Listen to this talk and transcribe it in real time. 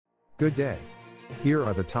Good day. Here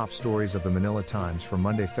are the top stories of the Manila Times for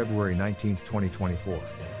Monday, February 19, 2024.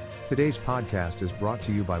 Today's podcast is brought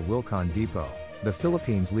to you by Wilcon Depot, the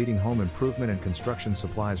Philippines' leading home improvement and construction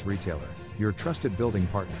supplies retailer, your trusted building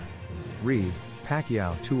partner. Read,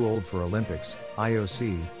 Pacquiao too old for Olympics,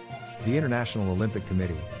 IOC. The International Olympic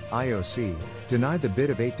Committee, IOC, denied the bid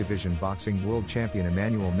of 8-division boxing world champion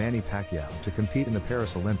Emmanuel Manny Pacquiao to compete in the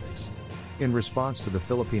Paris Olympics. In response to the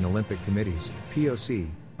Philippine Olympic Committee's, POC,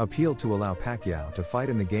 appeal to allow Pacquiao to fight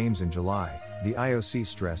in the Games in July, the IOC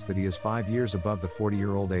stressed that he is 5 years above the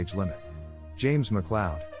 40-year-old age limit. James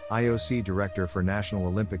McLeod, IOC Director for National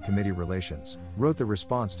Olympic Committee Relations, wrote the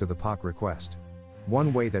response to the POC request.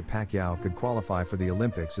 One way that Pacquiao could qualify for the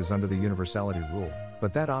Olympics is under the universality rule,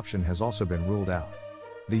 but that option has also been ruled out.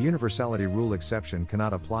 The universality rule exception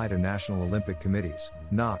cannot apply to National Olympic Committees,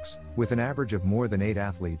 NOCs, with an average of more than 8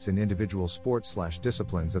 athletes in individual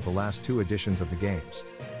sports/disciplines at the last 2 editions of the Games.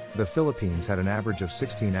 The Philippines had an average of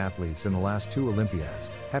 16 athletes in the last 2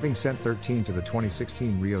 Olympiads, having sent 13 to the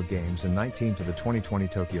 2016 Rio Games and 19 to the 2020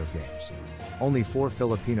 Tokyo Games. Only 4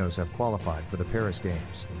 Filipinos have qualified for the Paris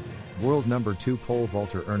Games. World number 2 pole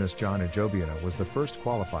vaulter Ernest John Ajobiana was the first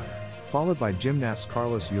qualifier, followed by gymnasts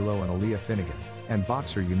Carlos Yulo and Aaliyah Finnegan, and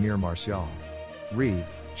boxer Ymir Marcial. Read,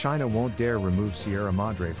 China won't dare remove Sierra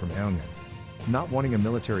Madre from Eungan. Not wanting a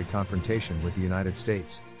military confrontation with the United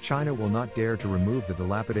States, China will not dare to remove the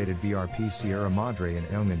dilapidated BRP Sierra Madre in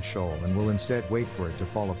Eungan Shoal and will instead wait for it to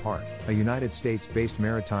fall apart, a United States-based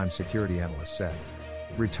maritime security analyst said.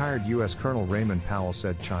 Retired U.S. Colonel Raymond Powell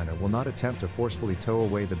said China will not attempt to forcefully tow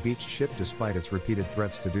away the beached ship despite its repeated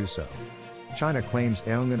threats to do so. China claims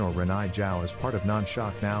Eungan or Renai Jiao is part of Nan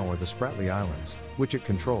Shak Now or the Spratly Islands, which it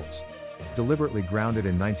controls. Deliberately grounded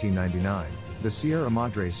in 1999, the Sierra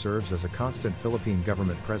Madre serves as a constant Philippine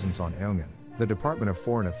government presence on Eungan, the Department of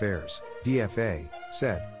Foreign Affairs, DFA,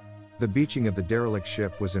 said. The beaching of the derelict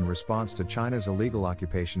ship was in response to China's illegal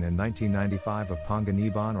occupation in 1995 of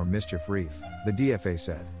Panganiban or Mischief Reef, the DFA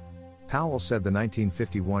said. Powell said the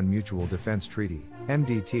 1951 Mutual Defense Treaty,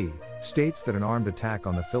 MDT, states that an armed attack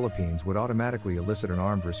on the Philippines would automatically elicit an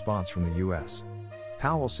armed response from the U.S.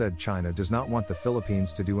 Powell said China does not want the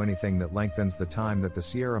Philippines to do anything that lengthens the time that the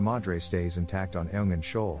Sierra Madre stays intact on Eungan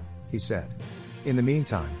Shoal, he said. In the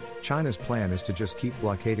meantime, China's plan is to just keep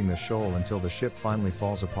blockading the shoal until the ship finally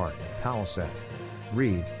falls apart, Powell said.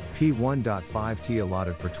 Read, P1.5T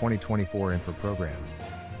allotted for 2024 infra program.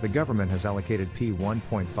 The government has allocated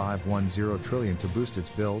P1.510 trillion to boost its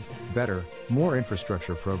Build, Better, More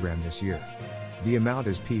infrastructure program this year. The amount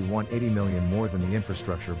is P180 million more than the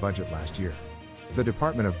infrastructure budget last year. The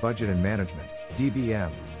Department of Budget and Management,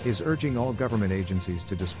 DBM, is urging all government agencies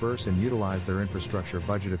to disperse and utilize their infrastructure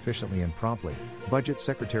budget efficiently and promptly, Budget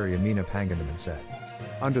Secretary Amina Panganiban said.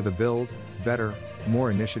 Under the Build, Better,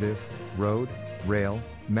 More initiative, road, rail,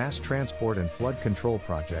 mass transport and flood control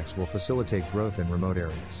projects will facilitate growth in remote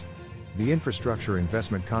areas. The infrastructure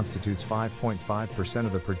investment constitutes 5.5%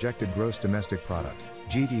 of the projected gross domestic product,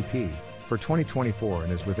 GDP, for 2024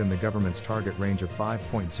 and is within the government's target range of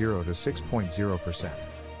 5.0 to 6.0%.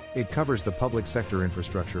 It covers the public sector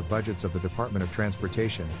infrastructure budgets of the Department of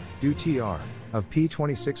Transportation, DOTR, of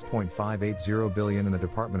P26.580 billion and the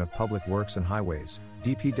Department of Public Works and Highways,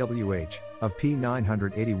 DPWH, of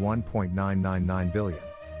P981.999 billion.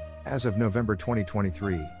 As of November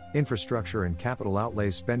 2023, infrastructure and capital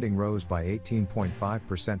outlay spending rose by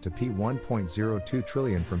 18.5% to P1.02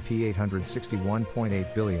 trillion from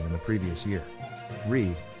P861.8 billion in the previous year.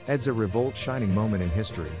 Read, EDSA revolt shining moment in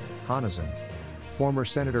history, Honasan. Former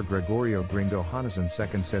Senator Gregorio Gringo Honasan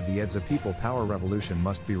II said the EDSA People Power Revolution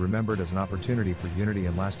must be remembered as an opportunity for unity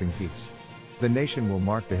and lasting peace. The nation will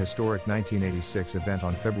mark the historic 1986 event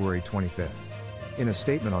on February 25. In a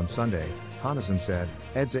statement on Sunday, Honasan said,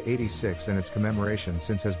 EDSA 86 and its commemoration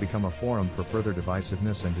since has become a forum for further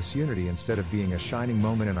divisiveness and disunity instead of being a shining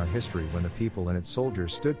moment in our history when the people and its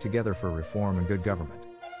soldiers stood together for reform and good government.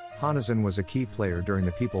 Honasan was a key player during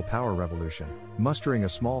the People Power Revolution, mustering a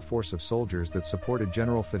small force of soldiers that supported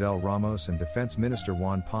General Fidel Ramos and Defense Minister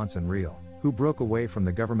Juan Ponce Enrile, who broke away from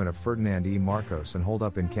the government of Ferdinand E. Marcos and holed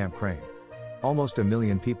up in Camp Crame. Almost 1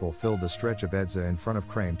 million people filled the stretch of EDSA in front of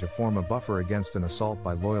Crame to form a buffer against an assault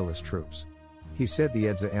by loyalist troops. He said the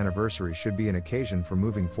EDSA anniversary should be an occasion for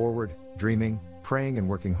moving forward, dreaming, praying and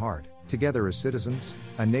working hard, together as citizens,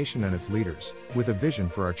 a nation and its leaders, with a vision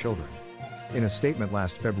for our children. In a statement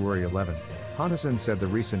last February 11, Honasan said the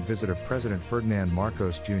recent visit of President Ferdinand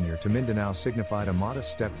Marcos Jr. to Mindanao signified a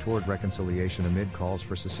modest step toward reconciliation amid calls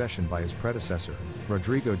for secession by his predecessor,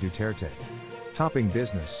 Rodrigo Duterte. Topping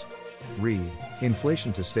business. Read,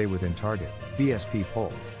 inflation to stay within target, BSP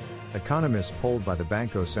poll. Economists polled by the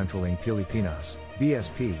Bangko Sentral ng Pilipinas,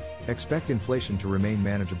 BSP, expect inflation to remain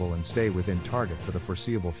manageable and stay within target for the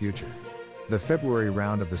foreseeable future. The February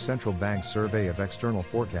round of the Central Bank's Survey of External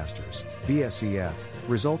Forecasters, BSEF,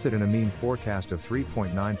 resulted in a mean forecast of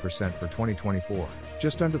 3.9% for 2024,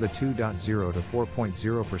 just under the 2.0 to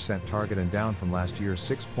 4.0% target and down from last year's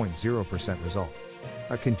 6.0% result.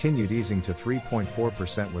 A continued easing to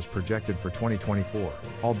 3.4% was projected for 2024,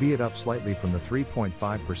 albeit up slightly from the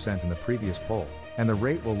 3.5% in the previous poll, and the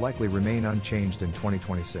rate will likely remain unchanged in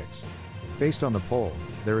 2026. Based on the poll,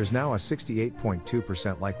 there is now a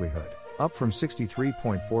 68.2% likelihood, up from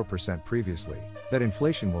 63.4% previously, that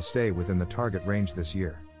inflation will stay within the target range this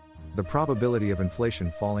year. The probability of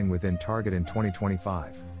inflation falling within target in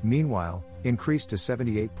 2025, meanwhile, increased to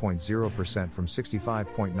 78.0% from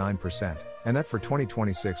 65.9%, and that for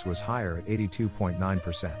 2026 was higher at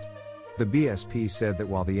 82.9%. The BSP said that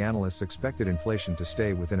while the analysts expected inflation to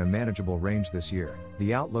stay within a manageable range this year,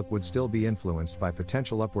 the outlook would still be influenced by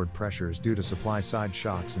potential upward pressures due to supply-side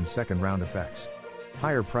shocks and second-round effects.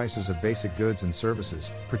 Higher prices of basic goods and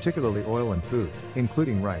services, particularly oil and food,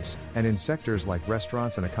 including rice, and in sectors like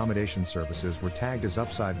restaurants and accommodation services were tagged as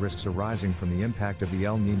upside risks arising from the impact of the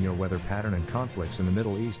El Niño weather pattern and conflicts in the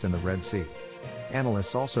Middle East and the Red Sea.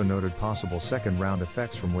 Analysts also noted possible second-round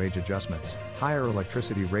effects from wage adjustments, higher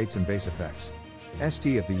electricity rates and base effects.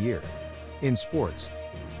 ST of the year. In sports,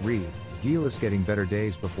 Reed, Gilas getting better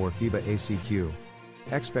days before FIBA ACQ.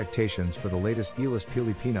 Expectations for the latest Gilas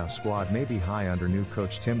Pilipinas squad may be high under new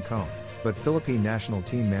coach Tim Cone, but Philippine national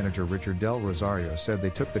team manager Richard Del Rosario said they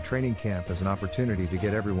took the training camp as an opportunity to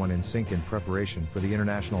get everyone in sync in preparation for the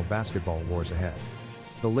international basketball wars ahead.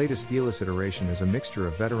 The latest Gilas iteration is a mixture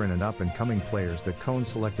of veteran and up-and-coming players that Cone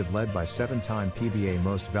selected, led by 7-time PBA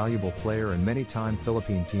Most Valuable Player and many-time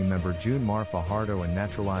Philippine team member June Mar Fajardo and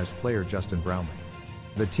naturalized player Justin Brownlee.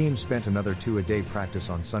 The team spent another two-a-day practice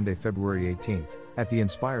on Sunday, February 18th, at the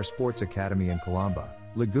Inspire Sports Academy in Calamba,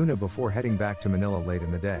 Laguna before heading back to Manila late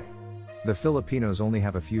in the day. The Filipinos only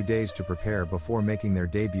have a few days to prepare before making their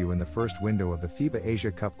debut in the first window of the FIBA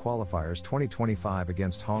Asia Cup qualifiers 2025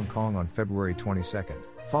 against Hong Kong on February 22nd,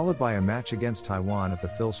 followed by a match against Taiwan at the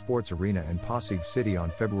Phil Sports Arena in Pasig City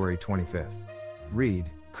on February 25th.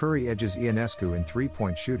 Reed, Curry edges Ionescu in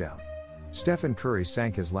three-point shootout. Stephen Curry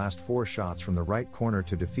sank his last four shots from the right corner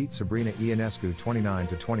to defeat Sabrina Ionescu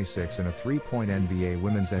 29-26 in a three-point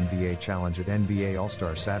Women's NBA Challenge at NBA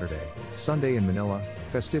All-Star Sunday in Manila,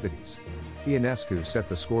 festivities. Ionescu set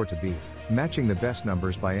the score to beat, matching the best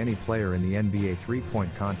numbers by any player in the NBA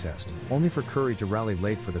three-point contest, only for Curry to rally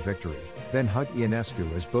late for the victory, then hug Ionescu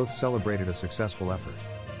as both celebrated a successful effort.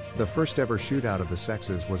 The first ever shootout of the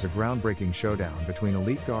sexes was a groundbreaking showdown between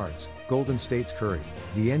elite guards, Golden State's Curry,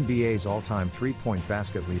 the NBA's all-time three-point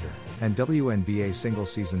basket leader, and WNBA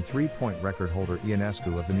single-season three-point record holder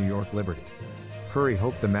Ionescu of the New York Liberty. Curry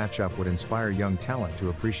hoped the matchup would inspire young talent to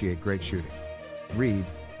appreciate great shooting. Reed,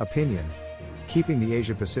 opinion. Keeping the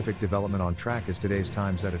Asia-Pacific development on track is today's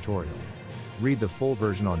Times editorial. Read the full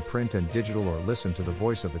version on print and digital or listen to the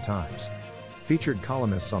voice of the Times. Featured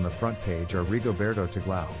columnists on the front page are Rigoberto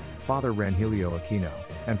Tiglao, Father Rangelio Aquino,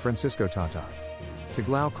 and Francisco Tatad.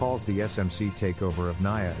 Tiglao calls the SMC takeover of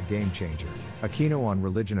Naya a game-changer, Aquino on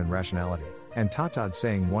religion and rationality, and Tatad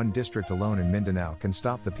saying one district alone in Mindanao can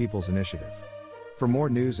stop the People's Initiative. For more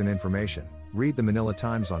news and information, read the Manila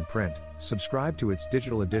Times on print, subscribe to its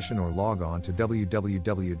digital edition or log on to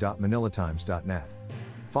www.manilatimes.net.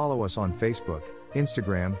 Follow us on Facebook,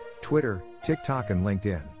 Instagram, Twitter, TikTok and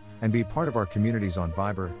LinkedIn, and be part of our communities on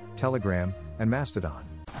Viber, Telegram, and Mastodon.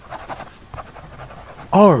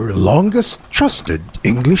 Our longest trusted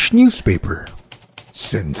English newspaper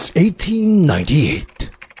since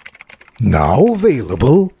 1898. Now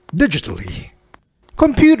available digitally.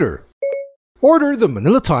 Computer. Order the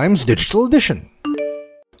Manila Times Digital Edition.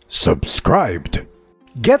 Subscribed.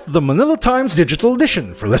 Get the Manila Times Digital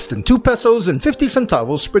Edition for less than 2 pesos and 50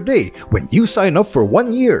 centavos per day when you sign up for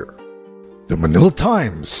 1 year. The Manila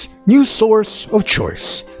Times, news source of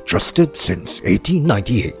choice, trusted since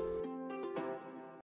 1898.